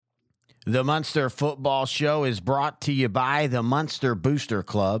The Muenster Football Show is brought to you by the Muenster Booster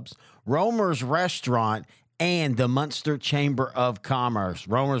Clubs, Romer's Restaurant, and the Muenster Chamber of Commerce.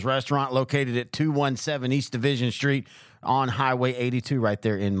 Romer's Restaurant located at 217 East Division Street on Highway 82 right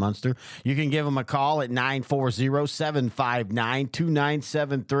there in Muenster. You can give them a call at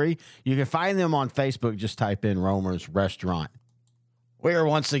 940-759-2973. You can find them on Facebook. Just type in Romer's Restaurant. We are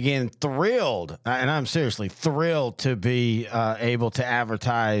once again thrilled, and I'm seriously thrilled to be able to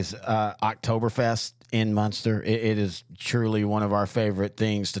advertise Oktoberfest in Muenster. It is truly one of our favorite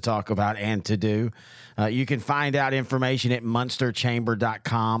things to talk about and to do. You can find out information at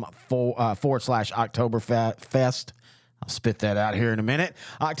muensterchamber.com /Oktoberfest. I'll spit that out here in a minute.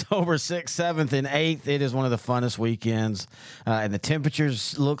 October 6th, 7th, and 8th. It is one of the funnest weekends. And the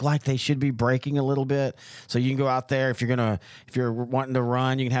temperatures look like they should be breaking a little bit. So you can go out there if you're wanting to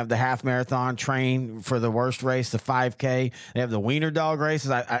run. You can have the half marathon, train for the worst race, the 5K. They have the wiener dog races.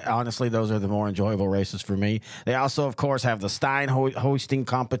 I honestly, those are the more enjoyable races for me. They also, of course, have the Stein hoisting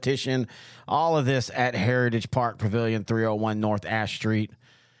competition. All of this at Heritage Park Pavilion, 301 North Ash Street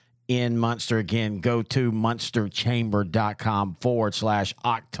in Muenster. Again, go to muensterchamber.com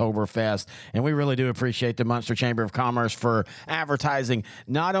 /Oktoberfest. And we really do appreciate the Muenster Chamber of Commerce for advertising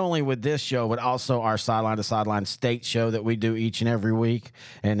not only with this show, but also our Sideline to Sideline state show that we do each and every week.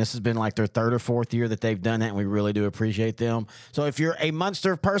 And this has been like their third or fourth year that they've done that, and we really do appreciate them. So if you're a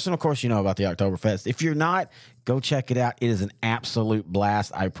Muenster person, of course, you know about the Oktoberfest. If you're not, go check it out. It is an absolute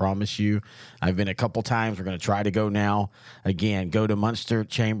blast, I promise you. I've been a couple times. We're going to try to go now. Again, go to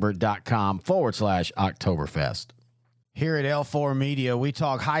muensterchamber.com /Oktoberfest. Here at L4 Media, we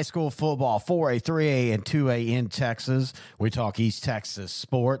talk high school football, 4A, 3A, and 2A in Texas. We talk East Texas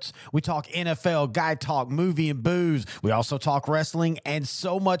sports. We talk NFL, guy talk, movie and booze. We also talk wrestling and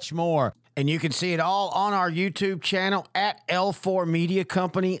so much more. And you can see it all on our YouTube channel at L4 Media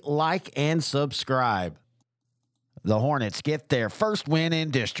Company. Like and subscribe. The Hornets get their first win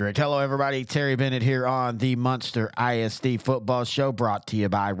in district. Hello, everybody. Terry Bennett here on the Muenster ISD Football Show, brought to you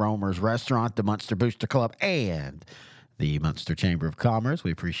by Romer's Restaurant, the Muenster Booster Club, and the Muenster Chamber of Commerce.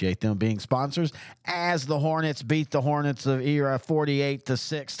 We appreciate them being sponsors as the Hornets beat the Hornets of Era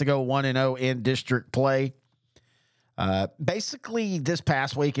 48-6 to go 1-0 in district play. Basically, this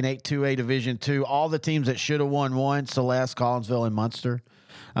past week in 8-2A Division II, all the teams that should have won, Celeste, Collinsville, and Muenster.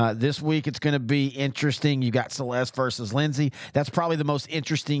 This week, it's going to be interesting. You got Celeste versus Lindsay. That's probably the most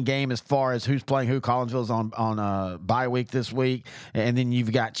interesting game as far as who's playing who. Collinsville's on bye week this week. And then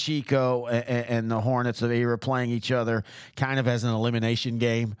you've got Chico and the Hornets of Era playing each other kind of as an elimination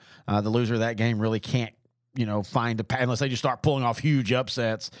game. The loser of that game really can't, find a unless they just start pulling off huge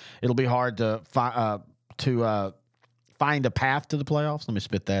upsets. It'll be hard to find a path to the playoffs. Let me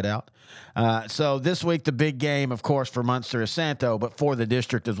spit that out. So this week, the big game, of course, for Muenster is Santo, but for the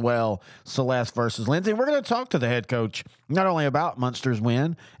district as well, Celeste versus Lindsay. And we're going to talk to the head coach, not only about Muenster's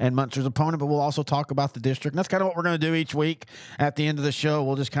win and Muenster's opponent, but we'll also talk about the district. And that's kind of what we're going to do each week. At the end of the show,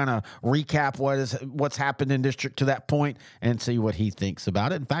 we'll just kind of recap what's happened in district to that point and see what he thinks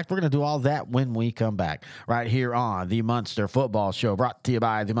about it. In fact, we're going to do all that when we come back right here on the Muenster Football Show, brought to you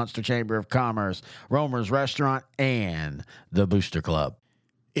by the Muenster Chamber of Commerce, Romer's Restaurant, and the Booster Club.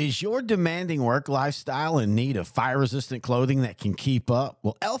 Is your demanding work lifestyle in need of fire-resistant clothing that can keep up?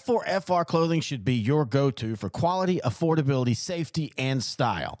 Well, L4FR clothing should be your go-to for quality, affordability, safety, and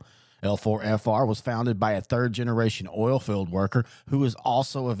style. L4FR was founded by a third-generation oil field worker who is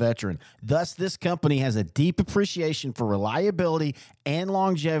also a veteran. Thus, this company has a deep appreciation for reliability and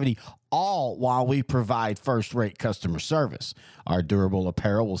longevity, all while we provide first-rate customer service. Our durable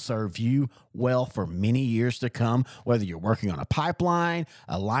apparel will serve you well for many years to come, whether you're working on a pipeline,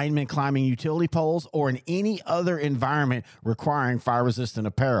 a lineman climbing utility poles, or in any other environment requiring fire-resistant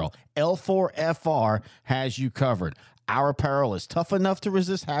apparel. L4FR has you covered. Our apparel is tough enough to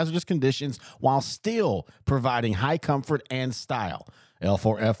resist hazardous conditions while still providing high comfort and style.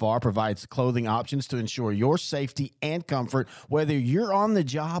 L4FR provides clothing options to ensure your safety and comfort, whether you're on the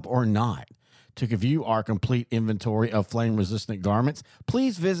job or not. To view our complete inventory of flame-resistant garments,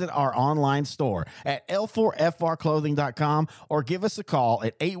 please visit our online store at l4frclothing.com or give us a call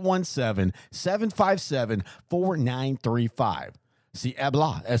at 817-757-4935. Si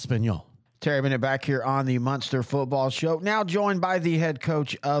habla español. Terry Bennett back here on the Muenster Football Show. Now joined by the head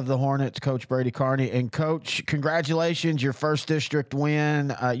coach of the Hornets, Coach Brady Carney. And, Coach, congratulations, your first district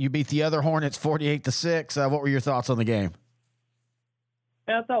win. You beat the other Hornets 48-6. What were your thoughts on the game?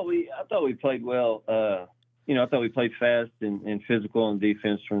 Yeah, I thought we played well. I thought we played fast and physical on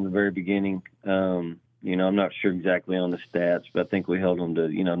defense from the very beginning. I'm not sure exactly on the stats, but I think we held them to,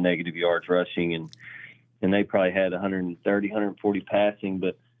 negative yards rushing, and they probably had 130, 140 passing,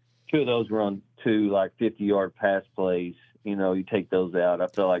 but two of those were on two like 50-yard pass plays. You take those out. I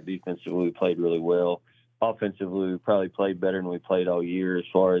felt like defensively we played really well. Offensively, we probably played better than we played all year as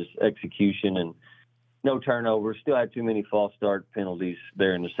far as execution and no turnovers. Still had too many false start penalties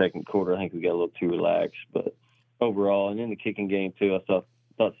there in the second quarter. I think we got a little too relaxed. But overall, and in the kicking game too, I thought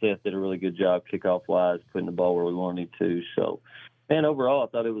Seth did a really good job kickoff-wise, putting the ball where we wanted to. So, and overall, I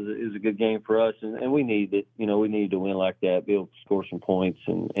thought it was a good game for us, and we needed it. We needed to win like that, be able to score some points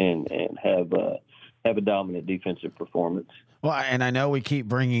and have a dominant defensive performance. Well, and I know we keep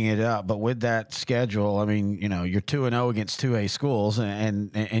bringing it up, but with that schedule, I mean, you're 2-0 against 2A schools,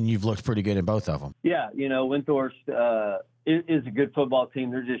 and you've looked pretty good in both of them. Yeah, Windthorst is a good football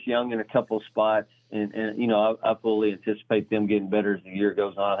team. They're just young in a couple of spots, and I fully anticipate them getting better as the year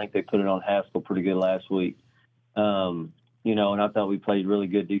goes on. I think they put it on Haskell pretty good last week. And I thought we played really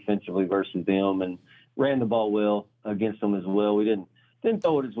good defensively versus them and ran the ball well against them as well. We didn't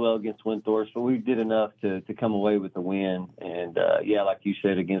throw it as well against Windthorst, but we did enough to come away with the win. And like you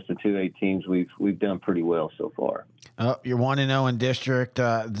said, against the 2A teams, we've done pretty well so far. You're 1-0 in district.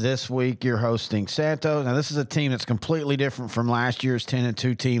 This week you're hosting Santos. Now this is a team that's completely different from last year's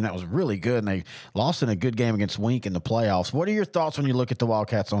 10-2 team that was really good, and they lost in a good game against Wink in the playoffs. What are your thoughts when you look at the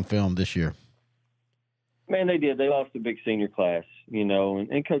Wildcats on film this year? Man, they did. They lost a big senior class,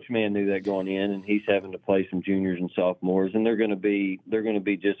 and Coach Mann knew that going in, and he's having to play some juniors and sophomores, and they're going to be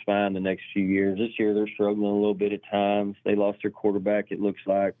just fine the next few years. This year they're struggling a little bit at times. They lost their quarterback, it looks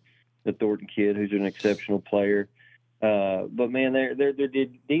like, the Thornton kid, who's an exceptional player. But man, they're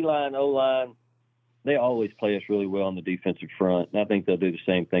D-line, O-line, they always play us really well on the defensive front, and I think they'll do the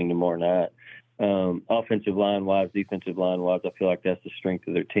same thing tomorrow night. Offensive line-wise, defensive line-wise, I feel like that's the strength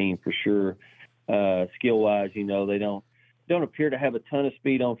of their team for sure. Skill-wise, they don't appear to have a ton of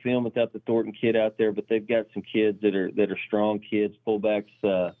speed on film without the Thornton kid out there, but they've got some kids that are strong kids. Fullback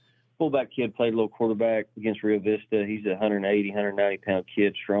kid played a little quarterback against Rio Vista. He's a 190-pound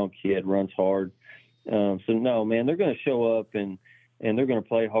kid, strong kid, runs hard. So no, man, they're going to show up and they're going to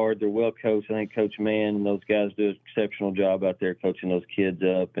play hard. They're well coached. I think Coach Mann and those guys do an exceptional job out there coaching those kids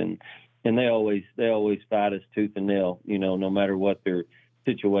up, and they always fight us tooth and nail, no matter what their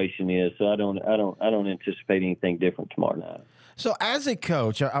situation is. So I don't anticipate anything different tomorrow night. So as a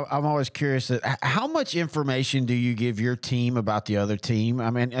coach, I'm always curious, how much information do you give your team about the other team? I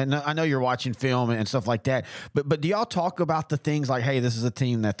mean, and I know you're watching film and stuff like that, but do y'all talk about the things like, hey, this is a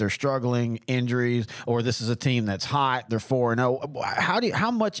team that they're struggling, injuries, or this is a team that's hot, they're 4-0?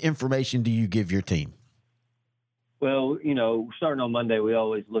 How much information do you give your team? Well, starting on Monday, we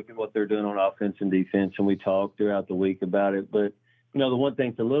always look at what they're doing on offense and defense, and we talk throughout the week about it. But the one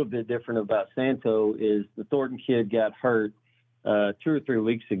thing that's a little bit different about Santo is the Thornton kid got hurt 2 or 3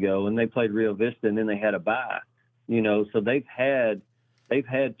 weeks ago, and they played Rio Vista, and then they had a bye. So they've had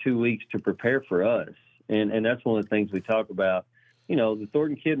 2 weeks to prepare for us, and that's one of the things we talk about. The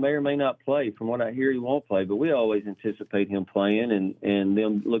Thornton kid may or may not play. From what I hear, he won't play, but we always anticipate him playing and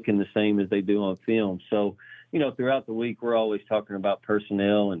them looking the same as they do on film. So, throughout the week, we're always talking about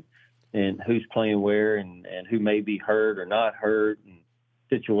personnel and who's playing where and who may be hurt or not hurt and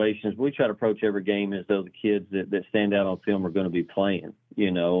situations. We try to approach every game as though the kids that stand out on film are going to be playing,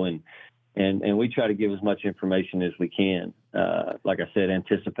 and we try to give as much information as we can. Like I said,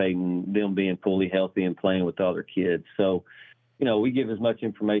 anticipating them being fully healthy and playing with other kids. So, we give as much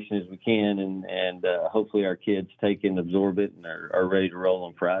information as we can, and hopefully our kids take it and absorb it and are ready to roll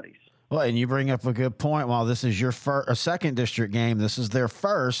on Fridays. Well, and you bring up a good point. While this is your second district game, this is their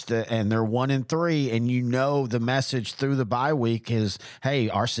first, and they're 1-3, and the message through the bye week is, hey,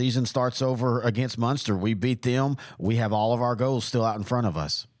 our season starts over against Muenster. We beat them. We have all of our goals still out in front of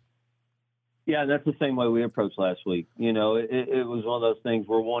us. Yeah, that's the same way we approached last week. It was one of those things.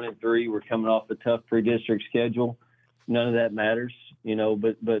 We're 1-3. We're coming off a tough pre-district schedule. None of that matters,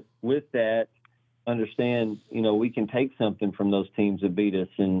 but with that, understand, we can take something from those teams that beat us.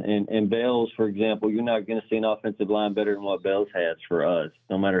 And Bells, for example, you're not going to see an offensive line better than what Bells has for us.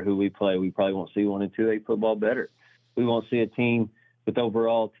 No matter who we play, we probably won't see 1 and 2A football better. We won't see a team with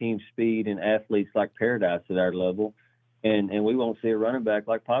overall team speed and athletes like Paradise at our level. And we won't see a running back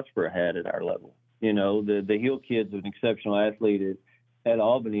like Pottsboro had at our level. The Hill kid's an exceptional athlete at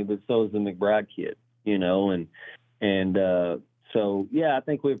Albany, but so is the McBride kid, so, yeah, I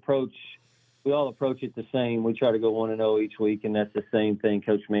think we all approach it the same. We try to go 1-0 each week, and that's the same thing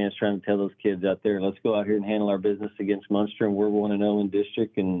Coach Mann's trying to tell those kids out there. Let's go out here and handle our business against Muenster, and we're 1-0 in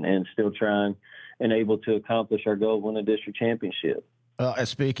district and still trying and able to accomplish our goal of winning a district championship.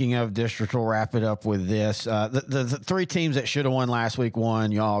 Speaking of district, we'll wrap it up with this. The 3 teams that should have won last week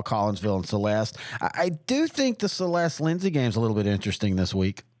won, y'all, Collinsville and Celeste. I do think the Celeste-Lindsay game is a little bit interesting this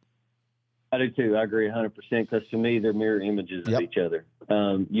week. I do too. I agree 100% because to me, they're mirror images of each other.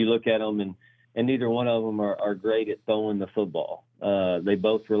 You look at them and neither one of them are great at throwing the football. They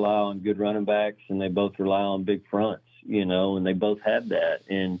both rely on good running backs and they both rely on big fronts, and they both have that.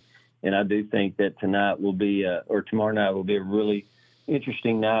 And I do think that tomorrow night will be a really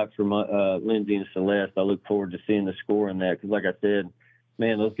interesting night for Lindsey and Celeste. I look forward to seeing the score in that because, like I said,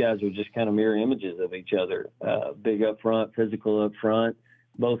 man, those guys are just kind of mirror images of each other. Big up front, physical up front,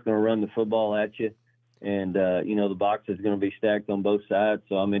 both going to run the football at you. And, the box is going to be stacked on both sides.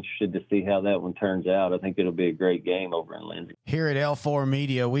 So I'm interested to see how that one turns out. I think it'll be a great game over in Lindsey. Here at L4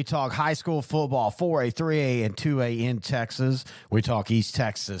 Media, we talk high school football, 4A, 3A, and 2A in Texas. We talk East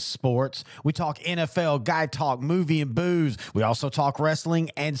Texas sports. We talk NFL, guy talk, movie and booze. We also talk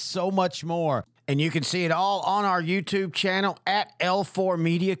wrestling and so much more. And you can see it all on our YouTube channel at L4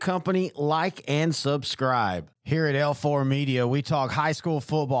 Media Company. Like and subscribe. Here at L4 Media, we talk high school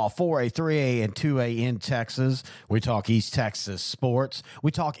football, 4A, 3A, and 2A in Texas. We talk East Texas sports. We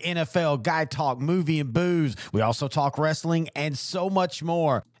talk NFL, guy talk, movie and booze. We also talk wrestling and so much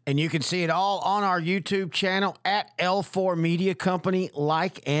more. And you can see it all on our YouTube channel at L4 Media Company.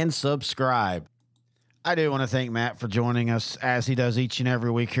 Like and subscribe. I do want to thank Matt for joining us as he does each and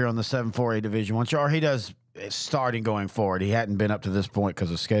every week here on the 7-4A Division I show. He does starting going forward. He hadn't been up to this point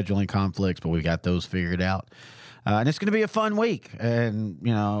because of scheduling conflicts, but we got those figured out. And it's going to be a fun week. And,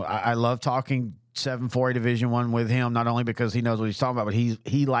 I love talking 7-4A Division I with him, not only because he knows what he's talking about, but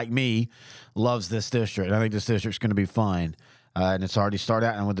he like me, loves this district. I think this district's going to be fun. And it's already started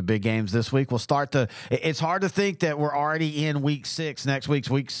out, and with the big games this week, it's hard to think that we're already in week 6. Next week's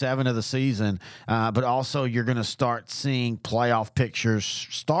week 7 of the season. But also you're going to start seeing playoff pictures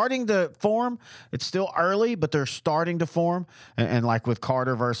starting to form. It's still early, but they're starting to form. And like with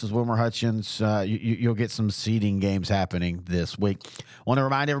Carter versus Wilmer Hutchins, you'll get some seeding games happening this week. Want to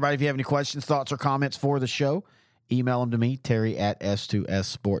remind everybody, if you have any questions, thoughts, or comments for the show, email them to me, Terry at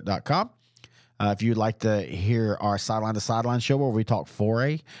s2ssport.com. If you'd like to hear our Sideline to Sideline show where we talk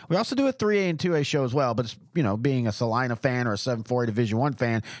 4A, we also do a 3A and 2A show as well. But it's, being a Salina fan or a 7-4A Division I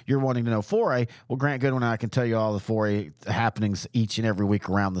fan, you're wanting to know 4A. Well, Grant Goodwin and I can tell you all the 4A happenings each and every week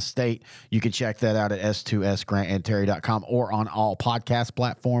around the state. You can check that out at s2sgrantandterry.com or on all podcast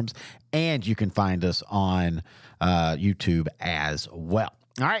platforms. And you can find us on YouTube as well.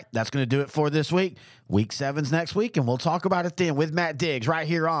 All right, that's going to do it for this week. Week 7's next week, and we'll talk about it then with Matt Diggs right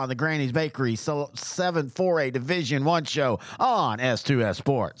here on the Granny's Bakery 7-4A Division I show on S2S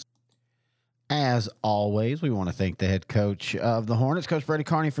Sports. As always, we want to thank the head coach of the Hornets, Coach Brady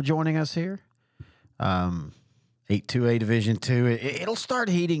Carney, for joining us here. 8-2A Division II. It'll start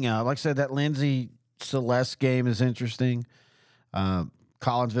heating up. Like I said, that Lindsey Celeste game is interesting.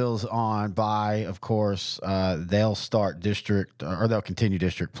 Collinsville's on by, of course. They'll start district, or they'll continue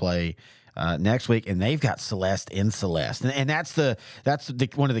district play next week, and they've got Celeste in Celeste, and that's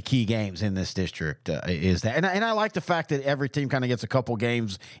one of the key games in this district is that. And I like the fact that every team kind of gets a couple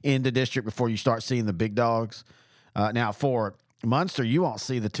games into district before you start seeing the big dogs. Now for Muenster, you won't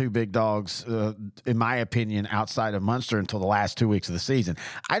see the two big dogs, in my opinion, outside of Muenster until the last 2 weeks of the season.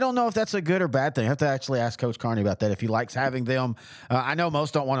 I don't know if that's a good or bad thing. I have to actually ask Coach Carney about that, if he likes having them. I know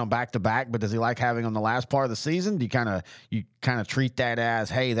most don't want them back-to-back, but does he like having them the last part of the season? Do you kind of treat that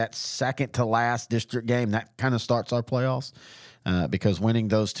as, hey, that second-to-last district game, that kind of starts our playoffs? Because winning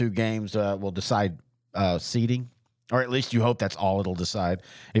those two games will decide seeding. Or at least you hope that's all it'll decide.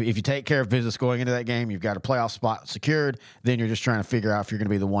 If you take care of business going into that game, you've got a playoff spot secured, then you're just trying to figure out if you're going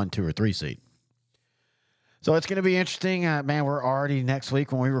to be the 1, 2, or 3 seed. So it's going to be interesting. Man, we're already next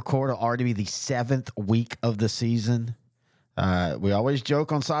week when we record, it'll already be the 7th week of the season. We always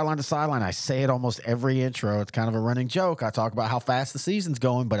joke on Sideline to Sideline. I say it almost every intro. It's kind of a running joke. I talk about how fast the season's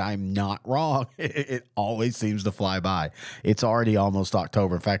going, but I'm not wrong. It always seems to fly by. It's already almost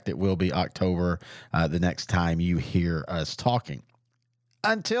October. In fact, it will be October the next time you hear us talking.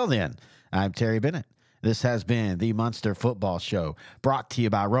 Until then, I'm Terry Bennett. This has been the Muenster Football Show, brought to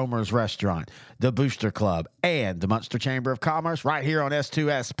you by Romer's Restaurant, the Booster Club, and the Muenster Chamber of Commerce, right here on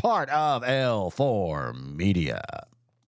S2S, part of L4 Media.